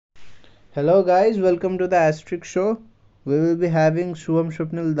Hello guys, welcome to the Astrix Show. We will be having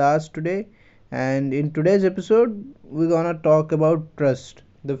Shuvam Das today, and in today's episode we're gonna talk about trust,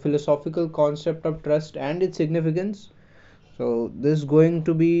 the philosophical concept of trust and its significance. So this is going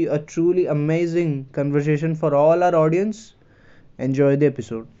to be a truly amazing conversation for all our audience. Enjoy the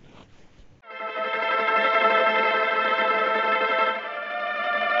episode.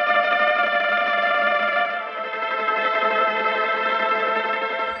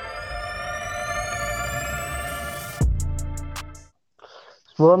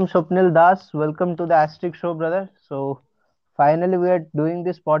 Swarm Swapnil Das, welcome to the Astrix Show, brother. So, finally, we are doing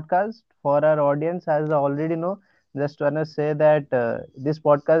this podcast for our audience. As I already know, just wanna say that this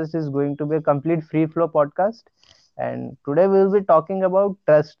podcast is going to be a complete free flow podcast, and today we will be talking about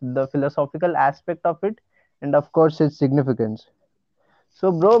trust, the philosophical aspect of it, and of course, its significance.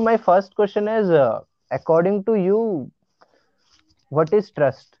 So, bro, my first question is, according to you, what is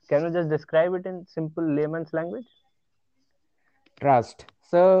trust? Can you just describe it in simple layman's language? Trust.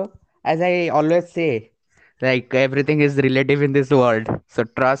 So, as I always say, like everything is relative in this world. So,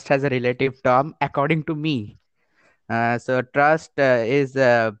 trust has a relative term, according to me. Trust is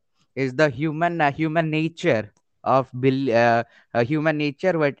the human nature of human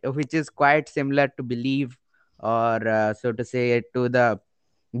nature, which is quite similar to believe, or so to say, to the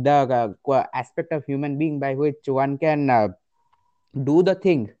aspect of human being by which one can do the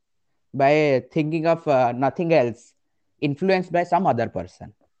thing by thinking of nothing else, influenced by some other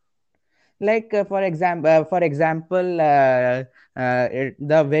person. Like the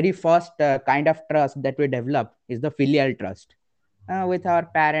very first kind of trust that we develop is the filial trust with our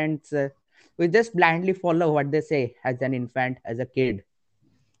parents. We just blindly follow what they say as an infant, as a kid.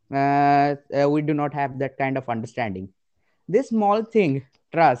 We do not have that kind of understanding. This small thing,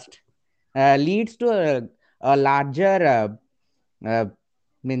 trust, leads to a larger uh,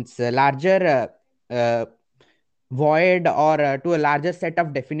 means a larger void, or to a larger set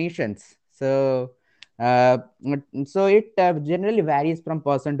of definitions. Uh, it generally varies from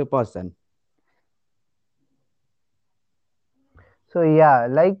person to person. So yeah,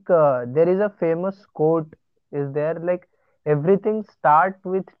 there is a famous quote is there like everything start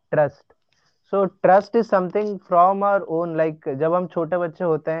with trust. So trust is something from our own like जब हम छोटे बच्चे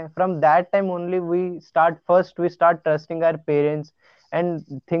होते हैं from that time only we start trusting our parents and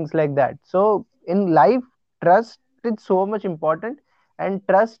things like that. So in life trust is so much important and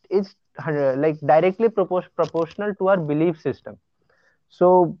trust is like directly proportional to our belief system.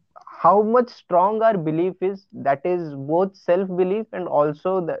 So how much strong our belief is, that is both self belief and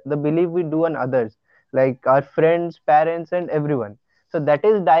also the belief we do on others, like our friends, parents, and everyone. So that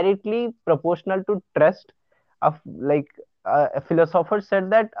is directly proportional to trust. Of like a philosopher said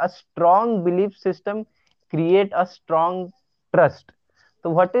that a strong belief system create a strong trust. So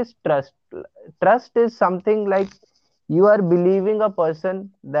what is trust? Trust is something like you are believing a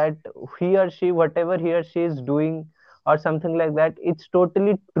person that he or she, whatever he or she is doing or something like that, it's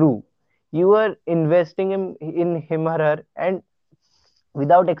totally true. You are investing in him or her and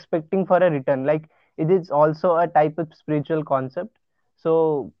without expecting for a return. Like it is also a type of spiritual concept.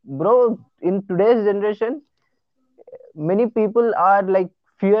 So bro, in today's generation many people are like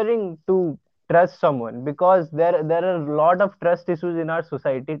fearing to trust someone because there are a lot of trust issues in our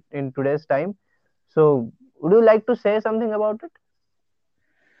society in today's time. So would you like to say something about it?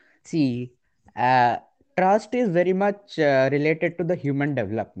 See, trust is very much related to the human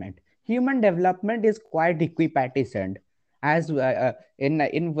development. Human development is quite equipartisan. As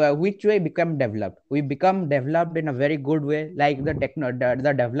in which way become developed? We become developed in a very good way, like the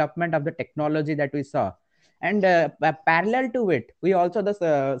development of the technology that we saw, and parallel to it, we also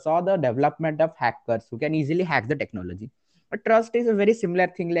saw the development of hackers who can easily hack the technology. But trust is a very similar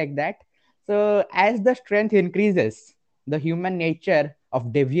thing like that. So as the strength increases, the human nature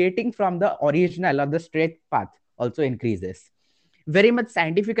of deviating from the original or the straight path also increases. Very much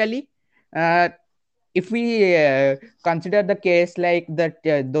scientifically, uh, if we consider the case like that,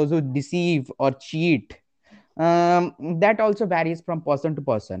 those who deceive or cheat, that also varies from person to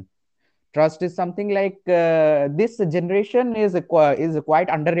person. Trust is something like this generation is quite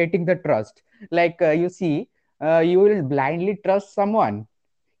underrating the trust. Like you see, you will blindly trust someone,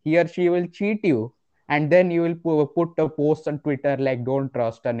 he or she will cheat you, and then you will put a post on Twitter like don't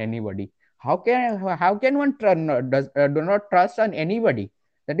trust on anybody. How can one do not trust on anybody?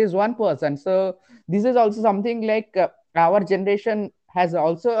 That is one person. So this is also something like our generation has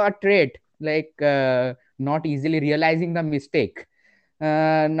also a trait like not easily realizing the mistake.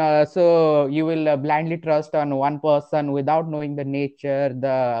 No, so you will blindly trust on one person without knowing the nature,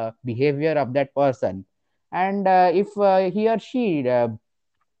 the behavior of that person. And if he or she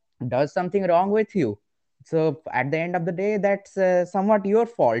does something wrong with you. So at the end of the day, that's somewhat your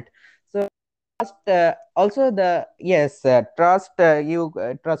fault. So also the yes trust you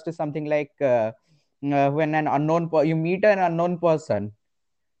trust is something like when you meet an unknown person,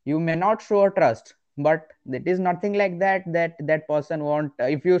 you may not show trust, but it is nothing like that person won't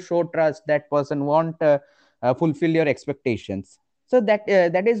if you show trust, that person won't fulfill your expectations. So that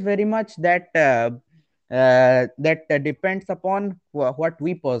is very much that depends upon what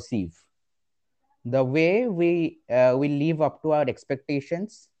we perceive, the way we live up to our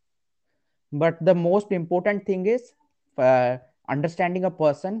expectations. But the most important thing is uh, understanding a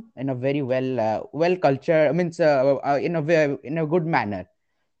person in a very well culture means in a good manner.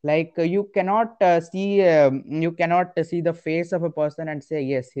 Like you cannot see the face of a person and say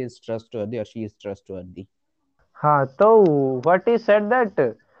yes, he is trustworthy or she is trustworthy. So what he said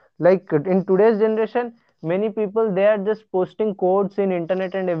that like in today's generation, many people they are just posting quotes in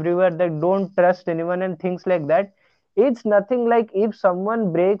internet and everywhere that don't trust anyone and things like that. It's nothing like if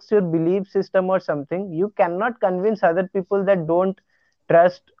someone breaks your belief system or something, you cannot convince other people that don't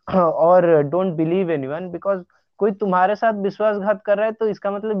trust or don't believe anyone because कोई तुम्हारे साथ विश्वासघात कर रहा है तो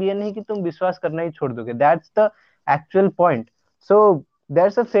इसका मतलब ये नहीं कि तुम विश्वास करना ही छोड़ दोगे. That's the actual point. So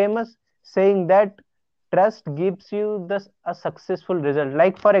there's a famous saying that trust gives you the a successful result.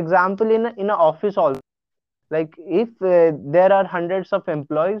 Like for example, in a office also, like if there are hundreds of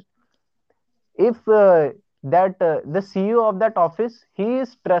employees, if that the CEO of that office, he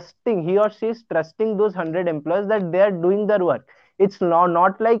or she is trusting those 100 employees that they are doing their work. It's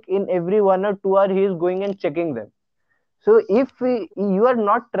not like in every 1 or 2 hour he is going and checking them. So if you are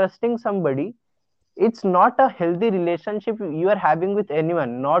not trusting somebody, it's not a healthy relationship you are having with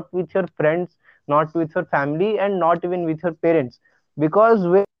anyone, not with your friends, not with your family, and not even with your parents. Because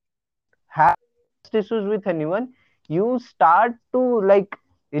when have trust issues with anyone, you start to like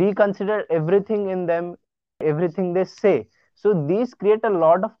reconsider everything in them, everything they say. So these create a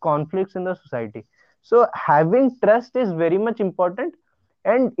lot of conflicts in the society. So having trust is very much important,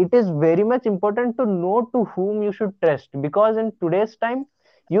 and it is very much important to know to whom you should trust, because in today's time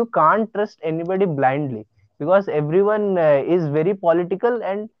you can't trust anybody blindly, because everyone is very political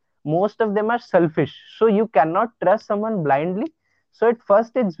and most of them are selfish, so you cannot trust someone blindly. So at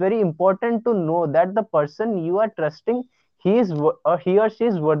first it's very important to know that the person you are trusting, he or she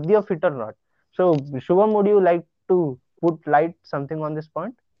is worthy of it or not. So Shubham, would you like to put light something on this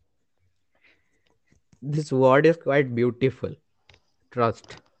point? This word is quite beautiful,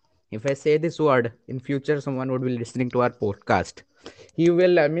 trust. If I say this word in future, someone would be listening to our podcast. He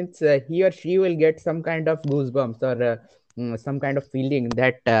will means he or she will get some kind of goosebumps or some kind of feeling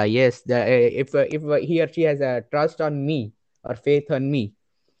that yes, if he or she has a trust on me or faith on me,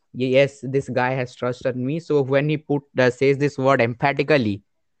 yes, this guy has trust on me. So when he put says this word emphatically,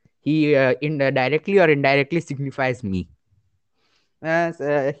 he directly or indirectly signifies me.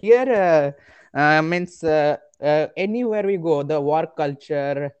 Here means anywhere we go, the work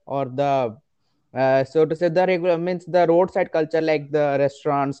culture or the so to say the regular means the roadside culture, like the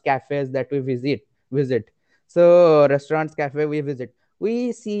restaurants, cafes that we visit. So restaurants, cafe we visit,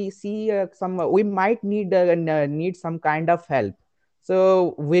 we see some we might need some kind of help.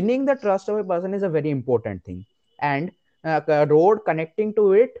 So winning the trust of a person is a very important thing, and road connecting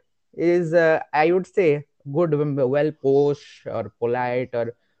to it is I would say good, well posed or polite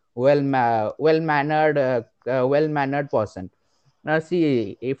or well mannered person.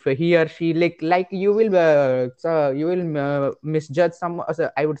 See, if he or she like you will so you will misjudge some,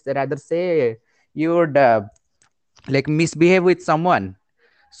 I would say, rather say you would like misbehave with someone.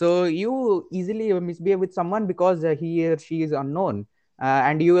 So you easily misbehave with someone because he or she is unknown,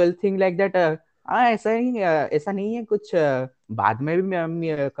 and you will think like that ऐसा नहीं है कुछ बाद में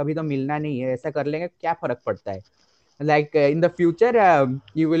भी कभी तो मिलना नहीं है, ऐसा कर लेंगे क्या फर्क पड़ता है. Like in the future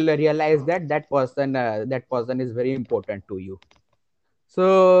you will realize that that person is very important to you.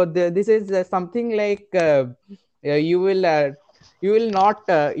 So this is something like you will not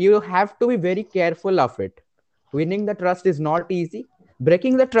you have to be very careful of it. Winning the trust is not easy,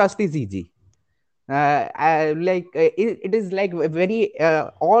 breaking the trust is easy. It is like very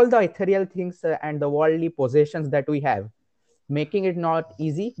all the ethereal things and the worldly possessions that we have, making it not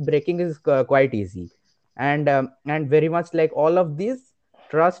easy, breaking is quite easy. And very much like all of these,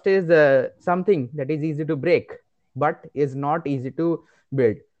 trust is something that is easy to break but is not easy to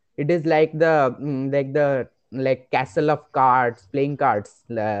build. It is like like castle of cards, playing cards.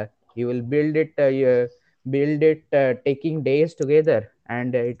 You will you build it taking days together,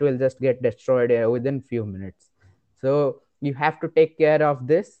 and it will just get destroyed within few minutes. So you have to take care of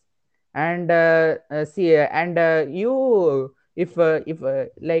this. And see and you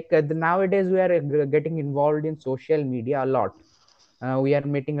if nowadays we are getting involved in social media a lot. We are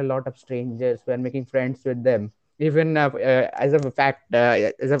meeting a lot of strangers, we are making friends with them. Even as a fact,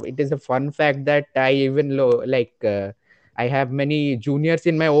 it is a fun fact that I even I have many juniors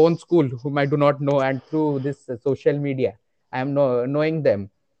in my own school whom I do not know, and through this social media I am knowing them.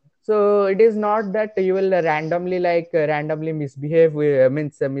 So it is not that you will randomly misbehave with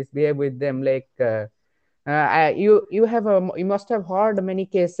misbehave with them. You must have heard many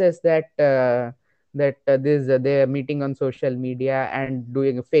cases that this they are meeting on social media and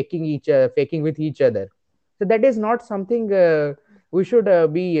doing faking with each other. So that is not something we should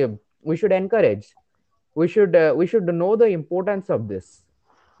be we should encourage. We should know the importance of this.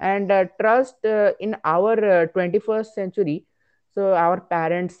 And trust in our 21st century. So our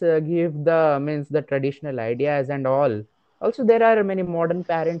parents give the traditional ideas and all. Also there are many modern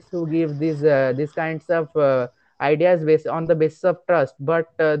parents who give these kinds of ideas based on the basis of trust. But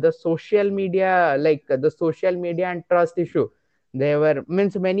the social media and trust issue, they were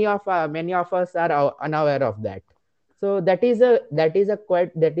means many of us are unaware of that. So that is a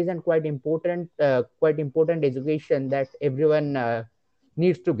quite important education that everyone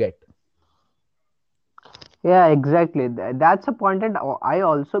needs to get. Yeah, exactly. That's a point, and I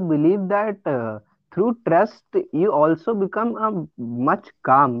also believe that through trust, you also become much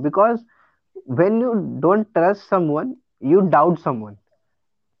calm, because when you don't trust someone, you doubt someone.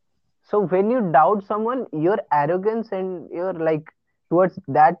 So when you doubt someone, your arrogance and your like towards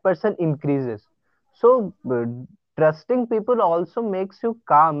that person increases. So trusting people also makes you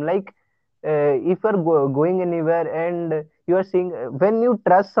calm. Like if you're going anywhere and you are seeing, when you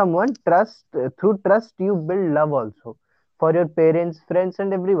trust someone, trust through trust you build love also for your parents, friends,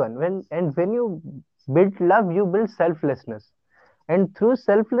 and everyone. When you build love, you build selflessness, and through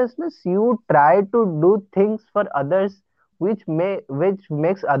selflessness you try to do things for others which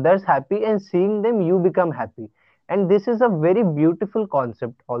makes others happy, and seeing them you become happy. And this is a very beautiful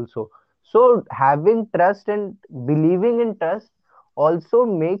concept also. So having trust and believing in trust also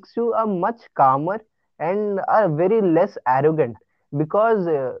makes you a much calmer and a very less arrogant, because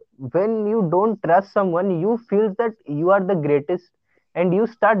when you don't trust someone, you feel that you are the greatest, and you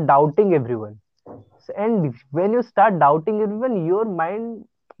start doubting everyone. And when you start doubting everyone, your mind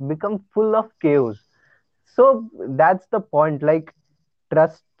become full of chaos. So that's the point. Like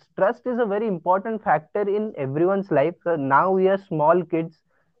trust trust is a very important factor in everyone's life. Now we are small kids,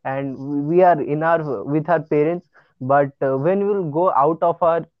 and we are in our with our parents, but when we will go out of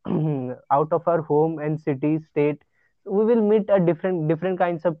our out of our home and city state, we will meet a different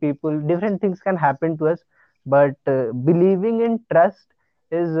kinds of people, different things can happen to us. But believing in trust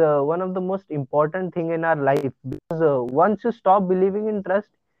is one of the most important thing in our life, because once you stop believing in trust,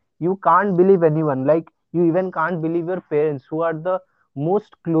 you can't believe anyone. Like you even can't believe your parents, who are the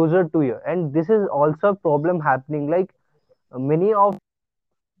most closer to you. And this is also a problem happening. Like many of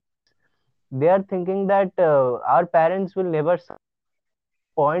they are thinking that our parents will never the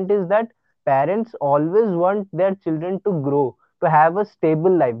point is that parents always want their children to grow, to have a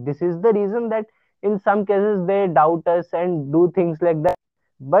stable life. This is the reason that in some cases they doubt us and do things like that.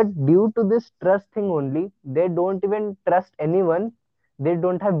 But due to this trust thing only, they don't even trust anyone. They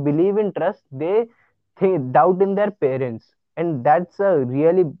don't have believe in trust. They doubt in their parents, and that's a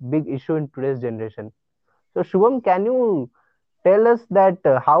really big issue in today's generation. So Shubham, can you tell us that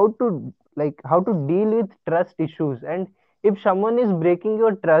how to deal with trust issues, and if someone is breaking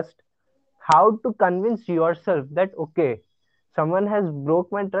your trust, how to convince yourself that okay, someone has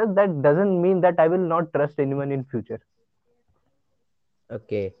broke my trust, that doesn't mean that I will not trust anyone in future.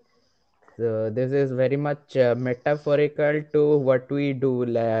 Okay, so this is very much metaphorical to what we do,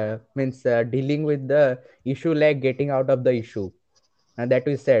 means dealing with the issue, like getting out of the issue. And that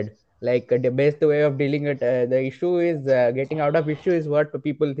we said, the best way of dealing with the issue is getting out of issue is what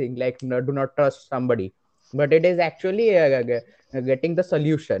people think, like no, do not trust somebody. But it is actually getting the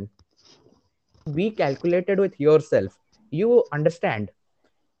solution. Be calculated with yourself. You understand,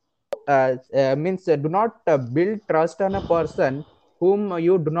 means do not build trust on a person whom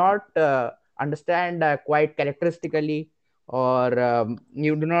you do not understand quite characteristically, or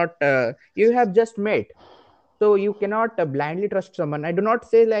you do not you have just met. So you cannot blindly trust someone. I do not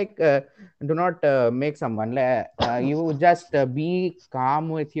say do not make someone you just be calm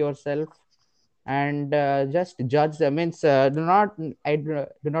with yourself, and just judge means do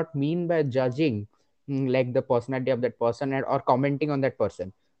not mean by judging, like the personality of that person, or commenting on that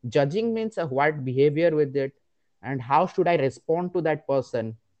person. Judging means what behavior with it, and how should I respond to that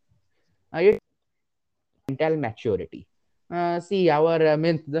person. It mental maturity. See, our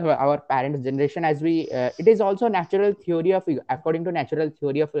our parents' generation, as we it is also natural theory of, according to natural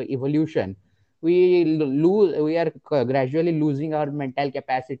theory of evolution, we are gradually losing our mental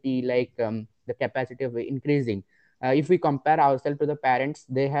capacity, like the capacity of increasing. If we compare ourselves to the parents,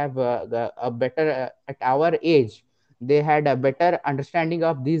 they have a better at our age. They had a better understanding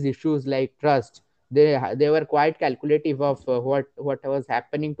of these issues like trust. They were quite calculative of what was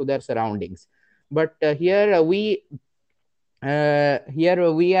happening to their surroundings. But here we are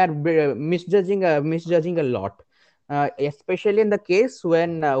misjudging a lot, especially in the case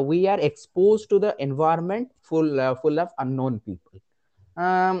when we are exposed to the environment full of unknown people.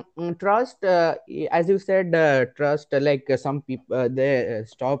 Trust, as you said, trust, like some people they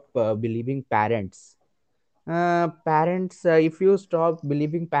stop believing parents. Parents, if you stop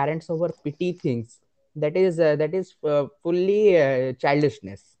believing parents over petty things, that is fully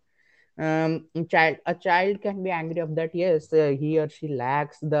childishness. A child can be angry of that. Yes, he or she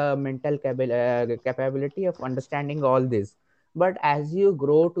lacks the mental capability of understanding all this. But as you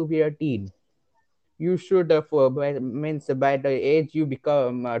grow to be a teen, you should means by the age you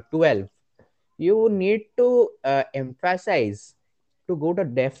become 12, you need to emphasize to go to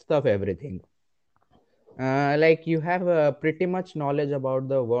depth of everything. Like you have pretty much knowledge about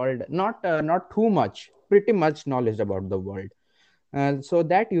the world, not too much, pretty much knowledge about the world, so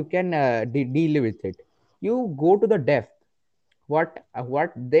that you can deal with it. You go to the depth, what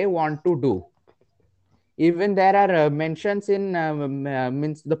they want to do. Even there are mentions in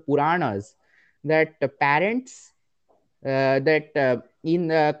means the Puranas, that parents, that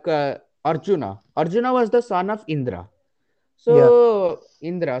in Arjuna was the son of Indra. Yeah, So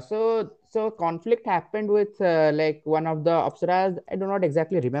Indra, so conflict happened with like one of the Apsaras. I do not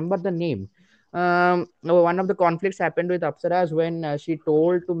exactly remember the name. One of the conflicts happened with Apsaras when she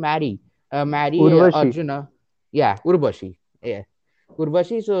told to marry Urvashi. Arjuna. Yeah, Urvashi. Yeah,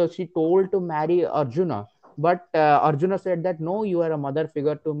 Urvashi. So she told to marry Arjuna, but Arjuna said that no, you are a mother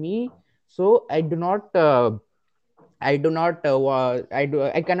figure to me, so I do not. I cannot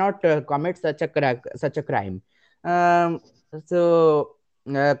commit such a crime. Um, so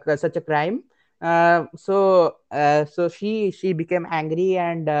such a crime. So she became angry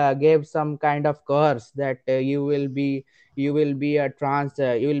and gave some kind of curse that you will be a you will be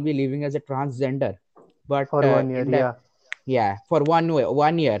living as a transgender. But For 1 year. in the Yeah, yeah, for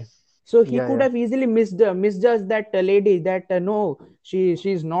 1 year. So he yeah, could yeah. have easily misjudged that lady, that no,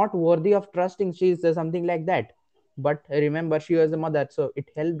 she's not worthy of trusting, she's something like that. But remember, she was a mother, so it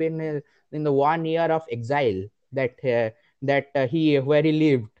helped in the 1 year of exile that he where he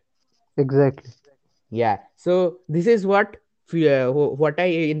lived. Exactly. Yeah, so this is what I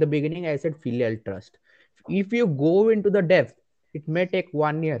in the beginning I said, filial trust. If you go into the depth, it may take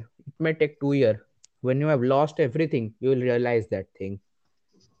 1 year, it may take 2 year. When you have lost everything, you will realize that thing.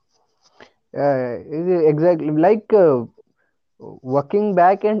 Exactly. Like walking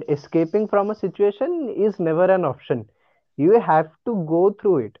back and escaping from a situation is never an option. You have to go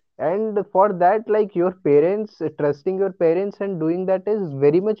through it, and for that, like your parents, trusting your parents and doing that is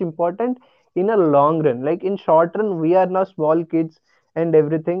very much important in a long run. Like in short run, we are now small kids and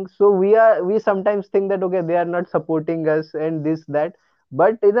everything, so we sometimes think that okay, they are not supporting us and this that,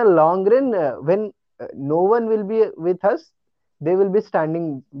 but in the long run, when no one will be with us, they will be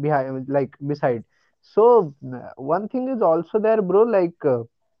standing behind, like beside. So one thing is also there, bro. Like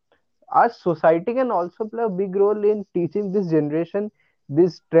our society can also play a big role in teaching this generation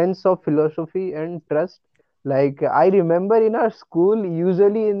these trends of philosophy and trust. Like I remember in our school,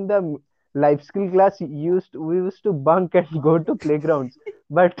 usually in the life skill class, we used to bunk and go to playgrounds,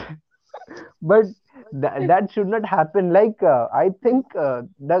 but but that should not happen. Like I think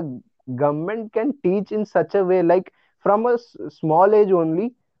the government can teach in such a way, like from a small age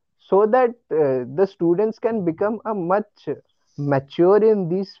only, so that the students can become a much mature in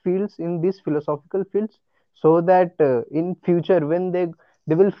these fields, in these philosophical fields, so that in future when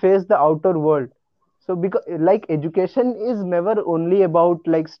they will face the outer world. So because like education is never only about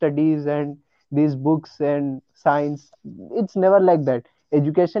like studies and these books and science, it's never like that.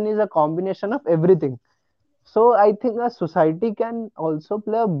 Education is a combination of everything. So I think a society can also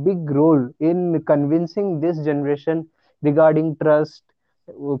play a big role in convincing this generation regarding trust,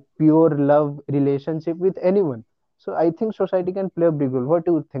 pure love relationship with anyone. So I think society can play a big role. What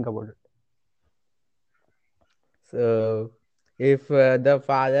do you think about it? So, if the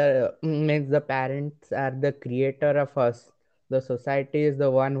father means the parents are the creator of us, the society is the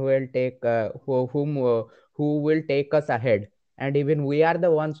one who will take who will take us ahead, and even we are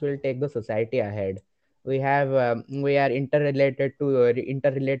the ones who will take the society ahead. We are interrelated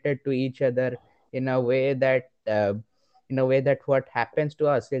to each other in a way that in a way that what happens to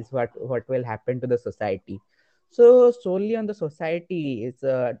us is what will happen to the society. So solely on the society is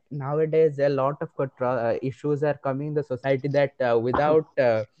nowadays a lot of issues are coming in the society that without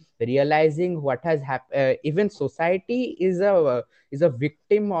realizing what has happened, even society is a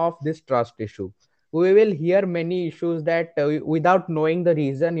victim of this trust issue. We will hear many issues that without knowing the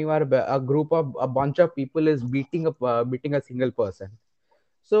reason, you are a group of a bunch of people is beating a single person.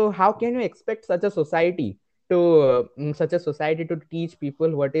 So how can you expect such a society to teach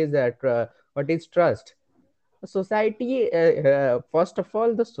people what is trust? A society, first of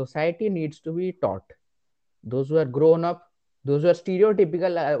all, the society needs to be taught. Those who are grown up, those who are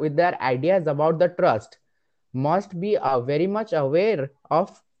stereotypical with their ideas about the trust, must be very much aware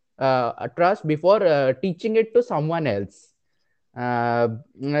of a trust before teaching it to someone else. Here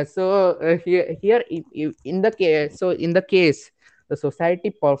in the case, in the case, the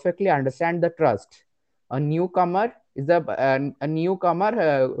society perfectly understand the trust. A newcomer is a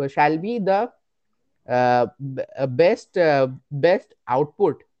newcomer shall be the best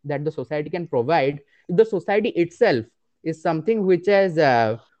output that the society can provide if the society itself is something which has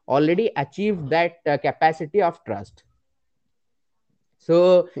already achieved that capacity of trust.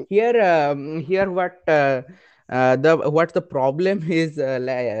 So here what the problem is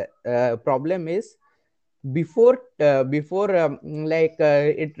problem is, before before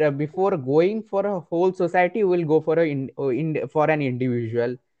going for a whole society, we will go for for an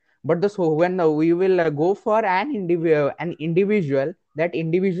individual. But the so when we will go for an individual, that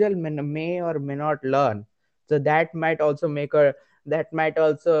individual may or may not learn. So that might also make a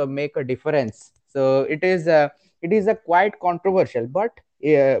difference. So it is a quite controversial. But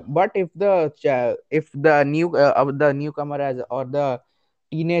if the newcomer as or the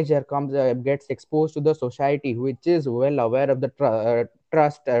teenager comes gets exposed to the society which is well aware of the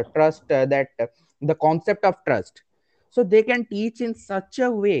trust that the concept of trust, so they can teach in such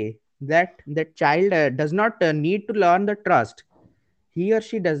a way that the child does not need to learn the trust. He or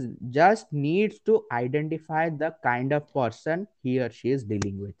she does just needs to identify the kind of person he or she is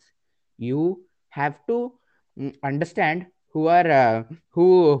dealing with. You have to understand who are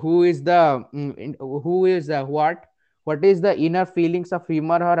who is the who is what is the inner feelings of him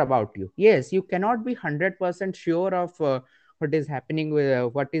or her about you. Yes, you cannot be 100% sure of what is happening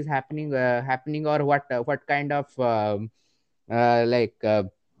with what is happening, or what kind of like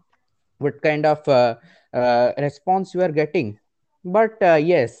what kind of response you are getting. But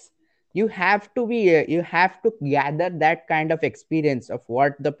yes, you have to gather that kind of experience of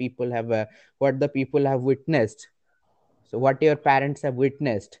what the people have witnessed, so what your parents have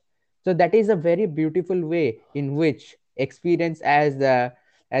witnessed. So that is a very beautiful way in which experience, as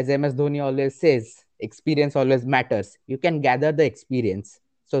MS Dhoni always says, experience always matters. You can gather the experience.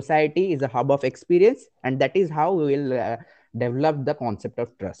 Society is a hub of experience, and that is how we will develop the concept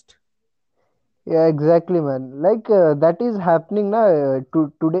of trust. Yeah, exactly, man. Like that is happening now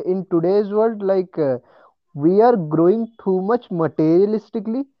today in today's world. Like we are growing too much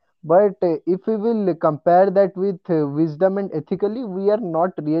materialistically, but if we will compare that with wisdom and ethically, we are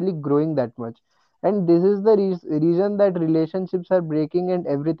not really growing that much. And this is the reason that relationships are breaking and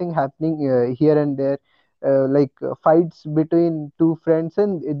everything happening here and there, like fights between two friends,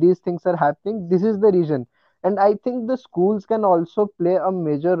 and these things are happening. This is the reason. And I think the schools can also play a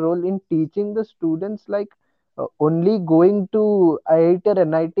major role in teaching the students, like only going to IIT or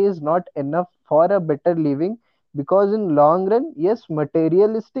NIT is not enough for a better living, because in long run, yes,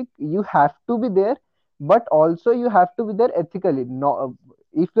 materialistic you have to be there, but also you have to be there ethically. No,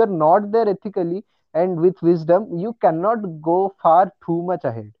 if you're not there ethically and with wisdom, you cannot go far too much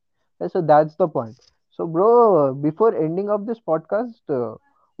ahead. So that's the point. So bro, before ending of this podcast,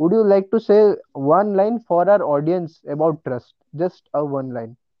 would you like to say one line for our audience about trust? Just a one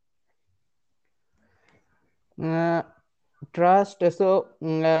line. Uh, Trust. So,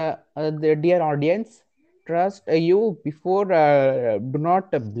 the dear audience, trust you before do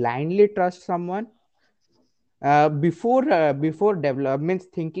not blindly trust someone. Before developments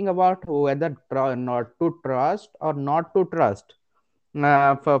thinking about whether not to trust or not to trust.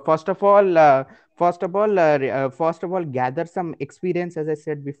 First of all, first of all, gather some experience. As I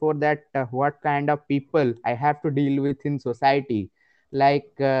said before, that what kind of people I have to deal with in society.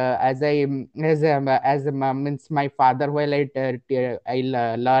 Like means my father, while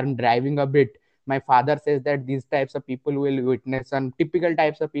I learn driving a bit, my father says that these types of people will witness on typical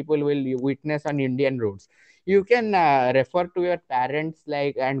types of people will witness on Indian roads. You can refer to your parents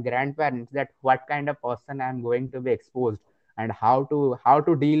like and grandparents that what kind of person I'm going to be exposed and how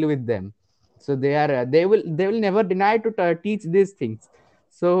to deal with them. So they will never deny to teach these things.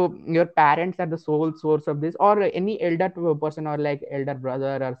 So your parents are the sole source of this, or any elder person, or like elder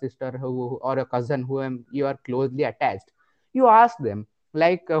brother or sister who, or a cousin whom you are closely attached. You ask them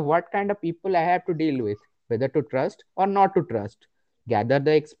like, what kind of people I have to deal with, whether to trust or not to trust. Gather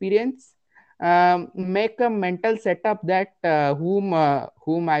the experience, make a mental setup that whom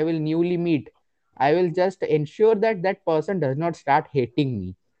I will newly meet, I will just ensure that that person does not start hating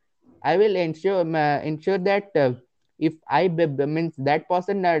me. I will ensure that if means that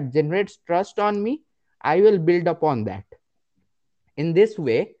person generates trust on me, I will build upon that. In this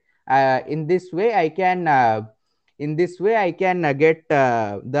way, in this way I can get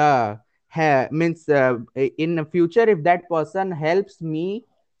means in the future, if that person helps me,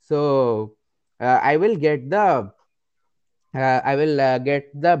 so I will get the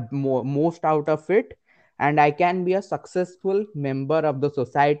most out of it, and I can be a successful member of the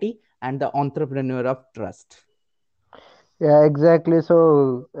society and the entrepreneur of trust. Yeah, exactly.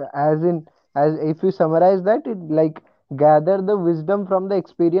 So, as if you summarize that, it like gather the wisdom from the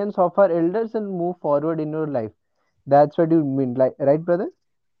experience of our elders and move forward in your life. That's what you mean, like, right, brother?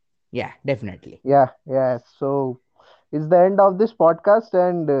 Yeah, definitely. Yeah, yeah. So, it's the end of this podcast,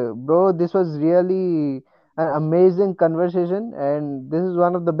 and bro, this was really an amazing conversation, and this is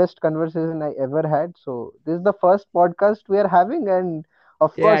one of the best conversation I ever had. So, this is the first podcast we are having, and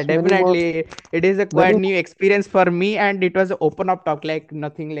of Yeah, course, many more, definitely. It is a many quite new experience for me, and it was open up talk, like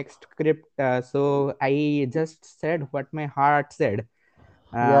nothing like script. So I just said what my heart said,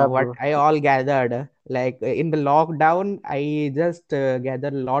 yeah, what bro. I all gathered. Like in the lockdown, I just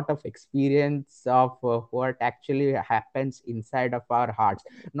gathered a lot of experience of what actually happens inside of our hearts,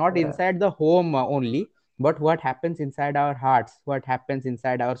 not Yeah, inside the home only, but what happens inside our hearts, what happens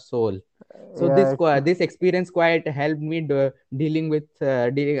inside our soul. So yeah. this experience quite helped me dealing with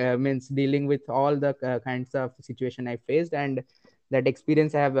means dealing with all the kinds of situation I faced, and that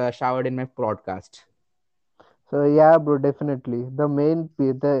experience I have showered in my podcast. So yeah, bro, definitely.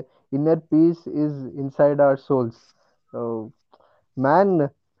 The inner peace is inside our souls. So man,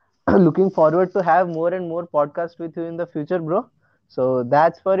 looking forward to have more and more podcasts with you in the future, bro. So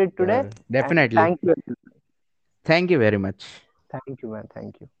that's for it today. Sure, And definitely. thank you. Thank you very much. Thank you, man.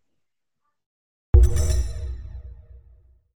 Thank you.